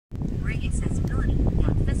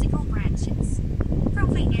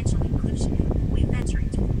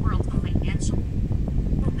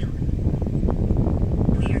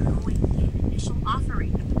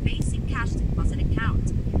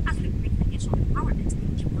empowerment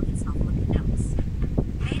to millions of Filipinos.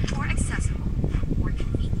 Made more accessible, more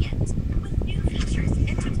convenient, with new features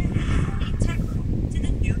intuitive and fully integral to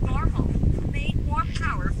the new normal. Made more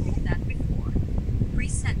powerful than before.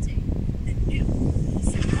 Presenting the new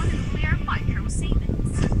Cebuana Lhuillier Micro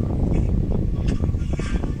Savings.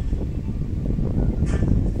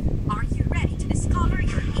 Are you ready to discover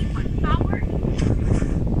your eCebuana power?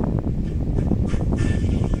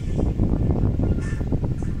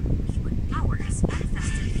 eCebuana power is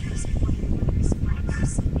manifested through Cebuana Lhuillier's Micro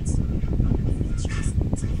Savings features,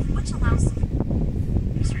 which allows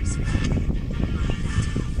users to fulfill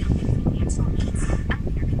their financial needs at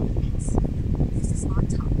their convenience. This is on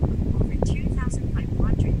top of over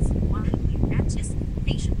 2,500 Cebuana Lhuillier branches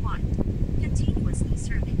nationwide, continuously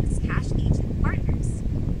serving as cash agent partners.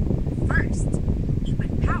 First,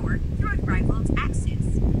 eCebuana power through unrivaled access.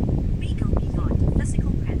 We go beyond the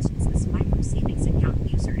physical branches as micro savings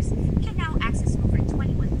account users can now access over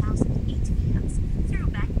 21,000 ATMs through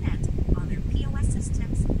BancNet and other POS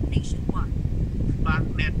systems nationwide.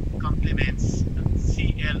 BancNet complements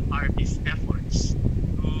CLRB's efforts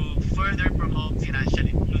to further promote financial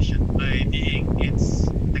inclusion by being its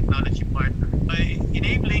technology partner, by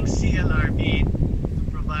enabling CLRB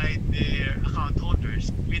to provide their account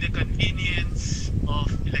holders with the convenience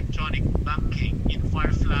of electronic banking in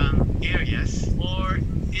far-flung areas or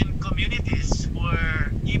in communities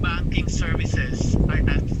where e-banking services are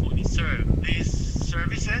not fully served. These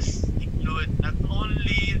services include not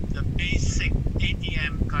only the basic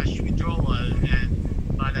ATM cash withdrawal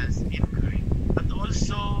and balance inquiry, but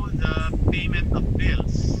also the payment of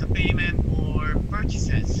bills, the payment for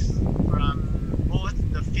purchases from both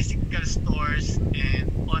the physical stores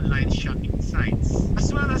and online shopping sites,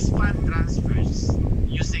 as well as fund transfers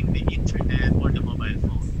using the internet or the mobile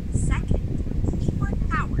phone. Second, eCebuana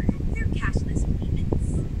power through cashless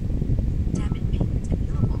payments. Debit payment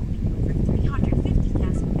available in over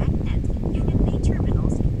 350,000 BancNet and UnionPay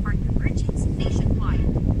terminals in partner merchants nationwide.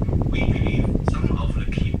 We believe some of the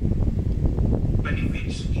key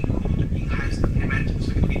benefits include enhanced payment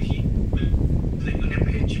security with the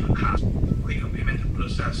UnionPay chip card, quicker payment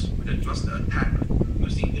process with just a tap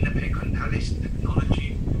using UnionPay contactless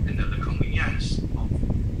technology, and the convenience of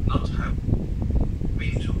not having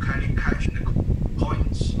to carry cash and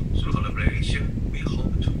coins. Through collaboration, we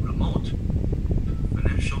hope to promote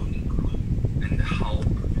financial inclusion and help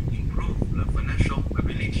improve the financial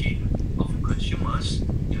ability of consumers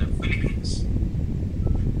in the Philippines.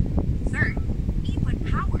 Third,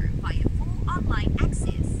 eCebuana power via full online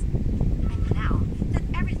access. And now that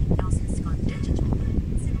everything else has gone digital,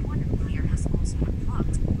 Cebuana Lhuillier has also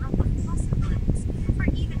unlocked a world of possibilities for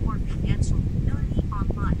even more financial mobility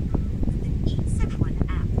online with the eCebuana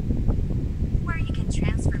app, where you can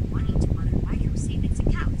transfer money to other micro savings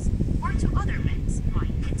accounts or to other banks via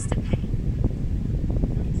instant